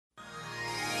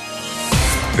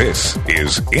This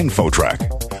is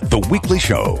InfoTrack, the weekly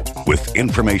show with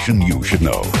information you should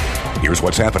know. Here's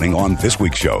what's happening on this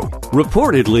week's show.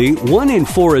 Reportedly, 1 in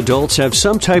 4 adults have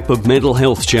some type of mental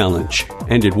health challenge.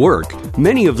 And at work,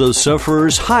 many of those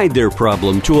sufferers hide their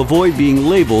problem to avoid being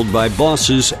labeled by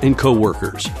bosses and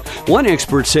coworkers. One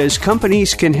expert says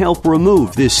companies can help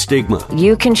remove this stigma.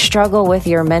 You can struggle with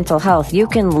your mental health. You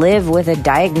can live with a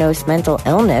diagnosed mental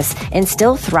illness and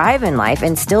still thrive in life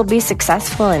and still be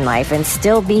successful in life and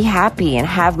still be happy and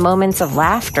have moments of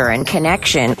laughter and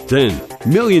connection. Then,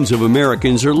 millions of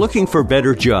Americans are looking for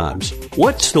better jobs.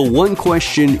 What's the one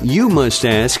question you must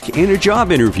ask in a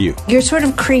job interview? You're sort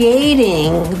of creating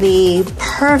the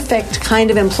perfect kind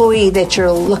of employee that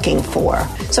you're looking for.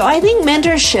 So I think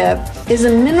mentorship is a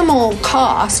minimal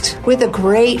cost with a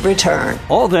great return.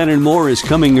 All that and more is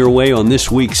coming your way on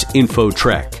this week's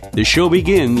InfoTrack. The show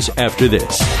begins after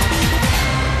this.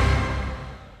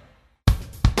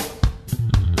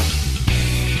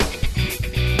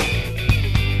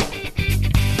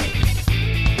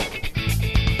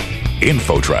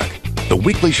 InfoTrack, the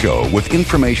weekly show with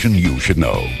information you should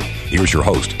know. Here's your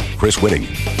host, Chris Whitting.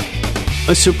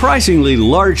 A surprisingly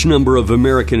large number of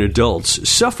American adults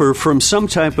suffer from some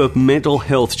type of mental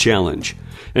health challenge.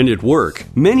 And at work,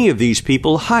 many of these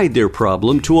people hide their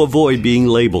problem to avoid being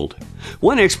labeled.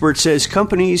 One expert says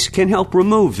companies can help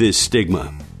remove this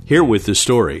stigma. Here with the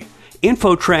story,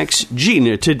 InfoTrack's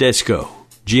Gina Tedesco.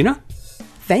 Gina?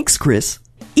 Thanks, Chris.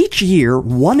 Each year,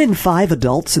 1 in 5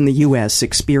 adults in the U.S.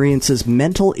 experiences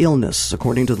mental illness,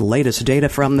 according to the latest data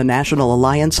from the National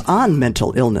Alliance on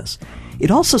Mental Illness.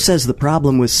 It also says the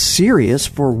problem was serious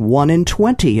for 1 in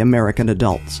 20 American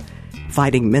adults.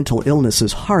 Fighting mental illness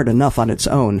is hard enough on its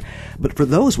own, but for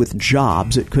those with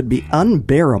jobs, it could be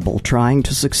unbearable trying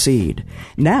to succeed.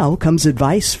 Now comes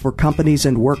advice for companies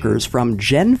and workers from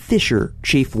Jen Fisher,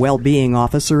 Chief Wellbeing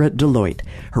Officer at Deloitte.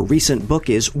 Her recent book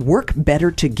is Work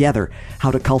Better Together: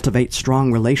 How to Cultivate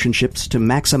Strong Relationships to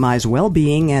Maximize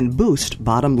Well-Being and Boost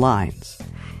Bottom Lines.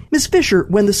 Ms. Fisher,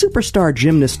 when the superstar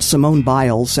gymnast Simone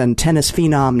Biles and tennis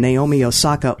phenom Naomi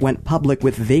Osaka went public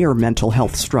with their mental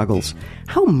health struggles,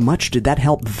 how much did that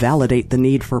help validate the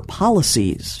need for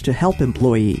policies to help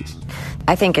employees?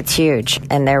 I think it's huge,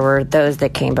 and there were those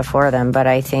that came before them, but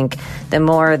I think the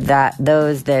more that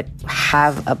those that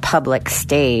have a public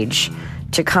stage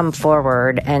to come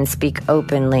forward and speak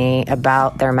openly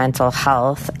about their mental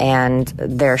health and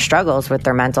their struggles with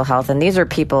their mental health, and these are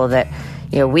people that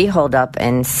we hold up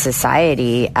in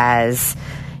society as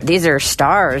these are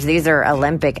stars, these are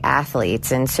Olympic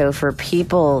athletes. And so for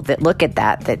people that look at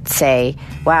that say,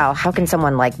 wow, how can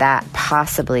someone like that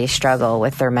possibly struggle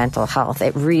with their mental health?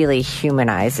 It really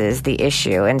humanizes the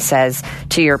issue and says,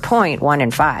 to your point, 1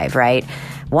 in 5, right?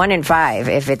 1 in 5,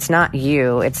 if it's not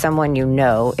you, it's someone you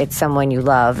know, it's someone you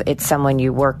love, it's someone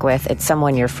you work with, it's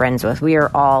someone you're friends with. We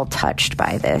are all touched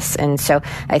by this. And so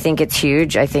I think it's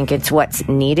huge. I think it's what's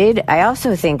needed. I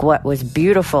also think what was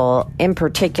beautiful in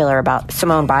particular about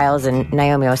Simone Biles and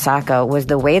Naomi Osaka was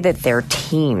the way that their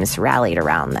teams rallied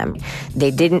around them.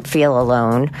 They didn't feel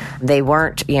alone. They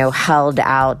weren't, held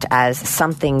out as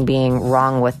something being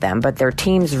wrong with them, but their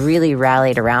teams really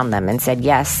rallied around them and said,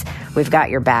 yes, we've got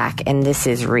your back, and this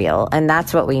is real. And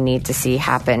that's what we need to see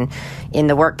happen in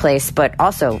the workplace, but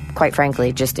also, quite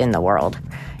frankly, just in the world.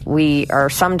 We are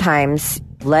sometimes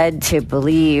led to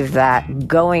believe that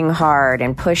going hard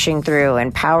and pushing through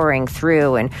and powering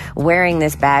through and wearing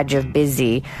this badge of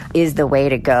busy is the way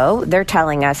to go. They're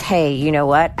telling us, hey, you know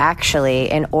what? Actually,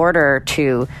 in order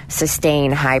to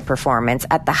sustain high performance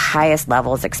at the highest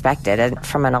levels expected and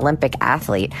from an Olympic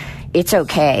athlete, it's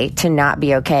okay to not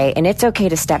be okay. And it's okay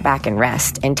to step back and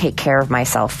rest and take care of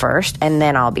myself first, and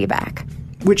then I'll be back.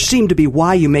 Which seemed to be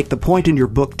why you make the point in your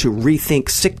book to rethink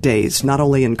sick days, not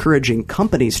only encouraging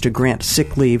companies to grant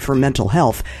sick leave for mental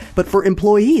health, but for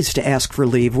employees to ask for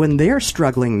leave when they're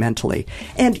struggling mentally.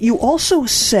 And you also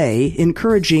say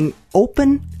encouraging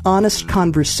open, honest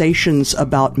conversations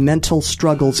about mental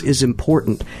struggles is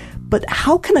important. But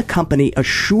how can a company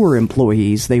assure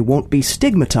employees they won't be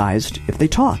stigmatized if they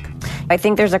talk? I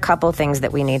think there's a couple things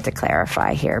that we need to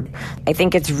clarify here. I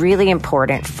think it's really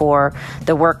important for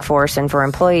the workforce and for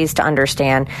employees to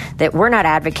understand that we're not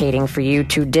advocating for you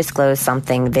to disclose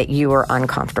something that you are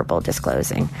uncomfortable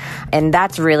disclosing. And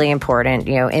that's really important.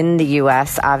 In the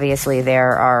U.S., obviously,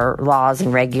 there are laws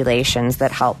and regulations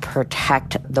that help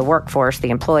protect the workforce,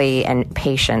 the employee, and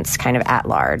patients kind of at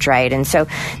large, right? And so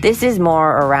this is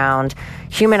more around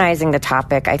humanizing the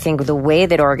topic. I think the way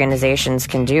that organizations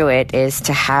can do it is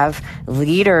to have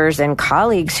leaders and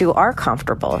colleagues who are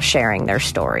comfortable sharing their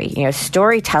story.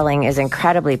 Storytelling is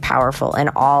incredibly powerful in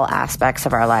all aspects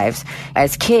of our lives.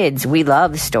 As kids, we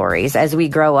love stories. As we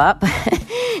grow up,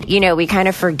 we kind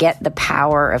of forget the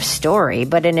power of story.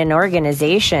 But in an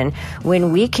organization,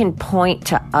 when we can point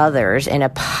to others in a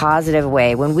positive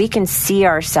way, when we can see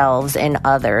ourselves in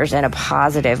others in a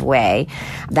positive way,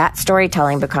 that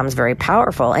storytelling becomes very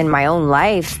powerful. In my own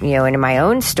life, and in my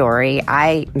own story,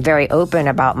 I'm very open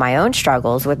about my own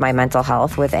struggles with my mental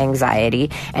health, with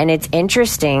anxiety. And it's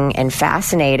interesting and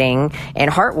fascinating and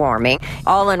heartwarming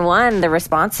all in one, the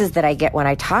responses that I get when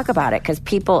I talk about it. Because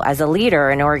people, as a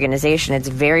leader in an organization, it's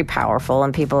very powerful.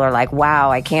 And people are like, wow,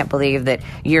 I can't believe that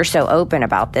you're so open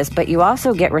about this. But you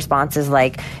also get responses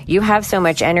like, you have so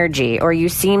much energy, or you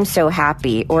seem so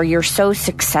happy, or you're so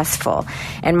successful.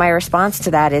 And my response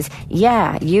to that is,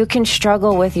 yeah, you can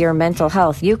struggle with your mental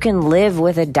health. You can live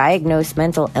with a diagnosed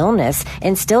mental illness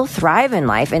and still thrive in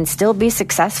life and still be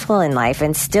successful in life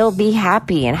and still be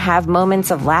happy and have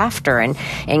moments of laughter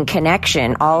and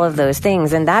connection, all of those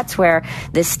things. And that's where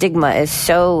the stigma is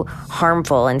so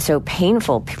harmful and so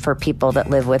painful for people that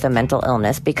live with a mental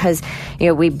illness, because,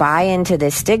 we buy into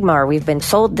this stigma, or we've been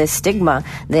sold this stigma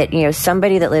that,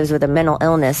 somebody that lives with a mental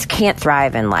illness can't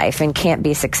thrive in life and can't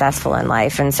be successful in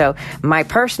life. And so my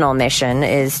personal mission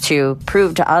is to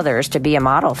prove to others, to be a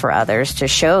model for others, to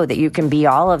show that you can be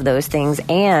all of those things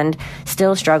and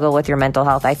still struggle with your mental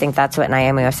health. I think that's what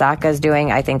Naomi Osaka is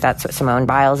doing. I think that's what Simone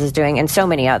Biles is doing, and so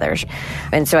many others.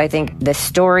 And so I think the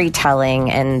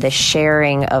storytelling and the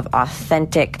sharing of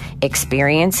authentic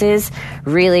experiences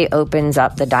really opens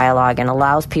up the dialogue and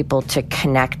allows people to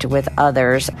connect with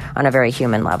others on a very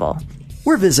human level.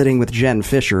 We're visiting with Jen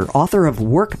Fisher, author of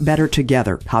Work Better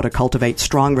Together, How to Cultivate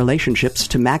Strong Relationships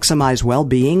to Maximize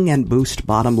Well-Being and Boost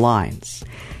Bottom Lines.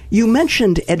 You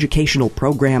mentioned educational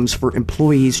programs for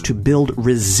employees to build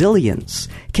resilience.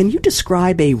 Can you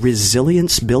describe a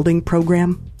resilience building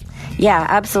program? Yeah,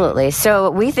 absolutely. So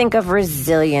we think of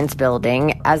resilience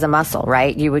building as a muscle,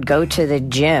 right? You would go to the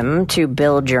gym to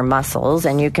build your muscles,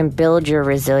 and you can build your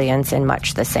resilience in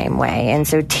much the same way. And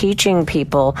so teaching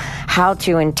people how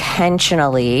to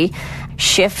intentionally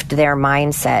shift their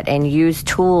mindset and use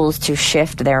tools to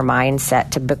shift their mindset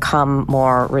to become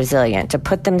more resilient, to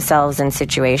put themselves in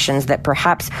situations that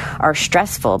perhaps are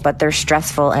stressful, but they're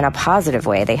stressful in a positive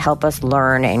way. They help us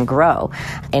learn and grow.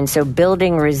 And so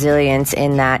building resilience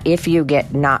in that if you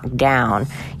get knocked down,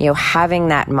 having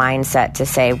that mindset to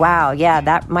say, wow, yeah,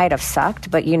 that might have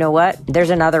sucked, but you know what? There's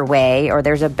another way, or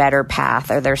there's a better path,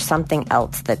 or there's something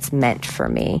else that's meant for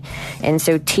me. And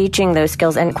so teaching those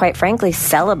skills, and quite frankly,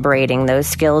 celebrating those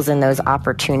skills and those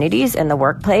opportunities in the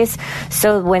workplace.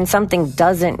 So when something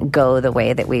doesn't go the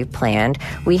way that we've planned,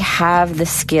 we have the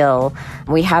skill,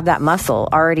 we have that muscle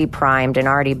already primed and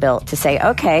already built to say,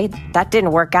 okay, that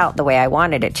didn't work out the way I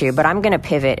wanted it to, but I'm going to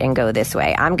pivot and go this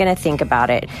way. I'm going to think about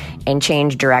it and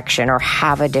change direction, or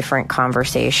have a different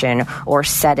conversation, or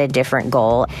set a different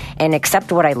goal, and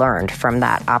accept what I learned from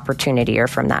that opportunity or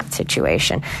from that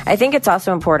situation. I think it's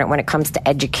also important when it comes to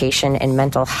education and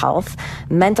mental health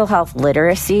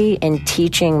literacy, and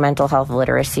teaching mental health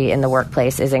literacy in the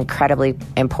workplace is incredibly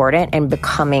important, and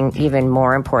becoming even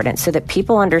more important, so that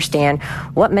people understand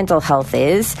what mental health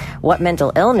is, what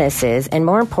mental illness is, and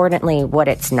more importantly, what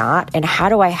it's not, and how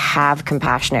do I have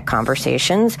compassionate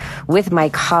conversations with my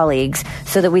colleagues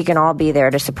so that we can all be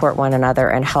there to support one another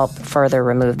and help further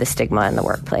remove the stigma in the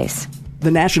workplace. The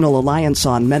National Alliance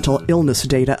on Mental Illness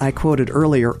data I quoted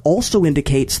earlier also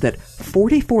indicates that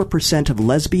 44% of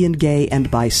lesbian, gay,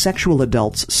 and bisexual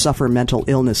adults suffer mental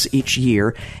illness each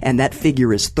year, and that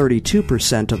figure is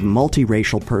 32% of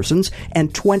multiracial persons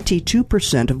and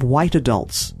 22% of white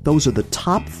adults. Those are the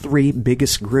top three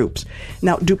biggest groups.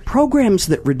 Now, do programs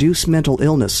that reduce mental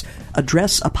illness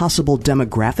address a possible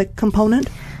demographic component?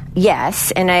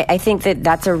 Yes, and I think that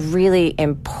that's a really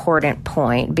important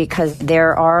point, because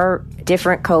there are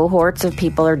different cohorts of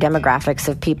people or demographics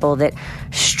of people that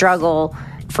struggle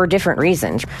for different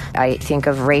reasons. I think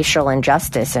of racial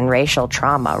injustice and racial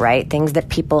trauma, right? Things that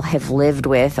people have lived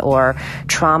with, or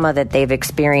trauma that they've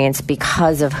experienced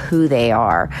because of who they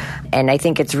are. And I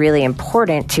think it's really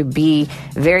important to be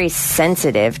very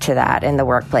sensitive to that in the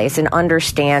workplace and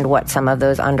understand what some of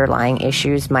those underlying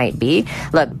issues might be.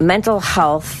 Look, mental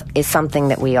health is something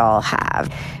that we all have,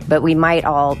 but we might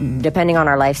all, depending on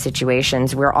our life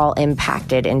situations, we're all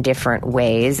impacted in different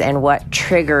ways. And what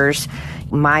triggers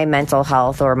my mental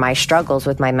health or my struggles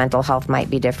with my mental health might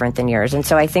be different than yours. And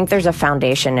so I think there's a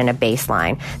foundation and a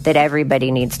baseline that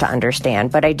everybody needs to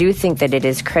understand. But I do think that it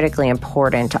is critically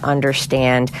important to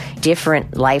understand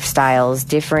different lifestyles,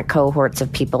 different cohorts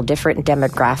of people, different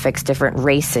demographics, different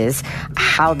races,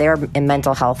 how their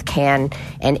mental health can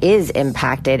and is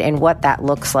impacted, and what that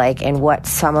looks like, and what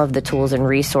some of the tools and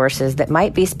resources that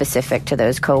might be specific to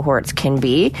those cohorts can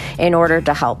be in order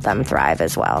to help them thrive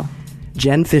as well.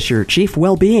 Jen Fisher, Chief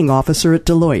Wellbeing Officer at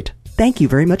Deloitte. Thank you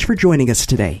very much for joining us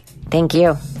today. Thank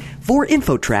you. For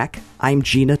InfoTrack, I'm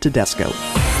Gina Tedesco.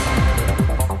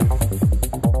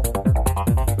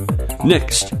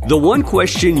 Next, the one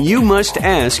question you must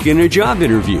ask in a job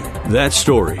interview. That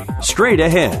story, straight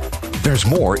ahead. There's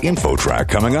more InfoTrack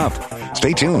coming up.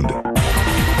 Stay tuned.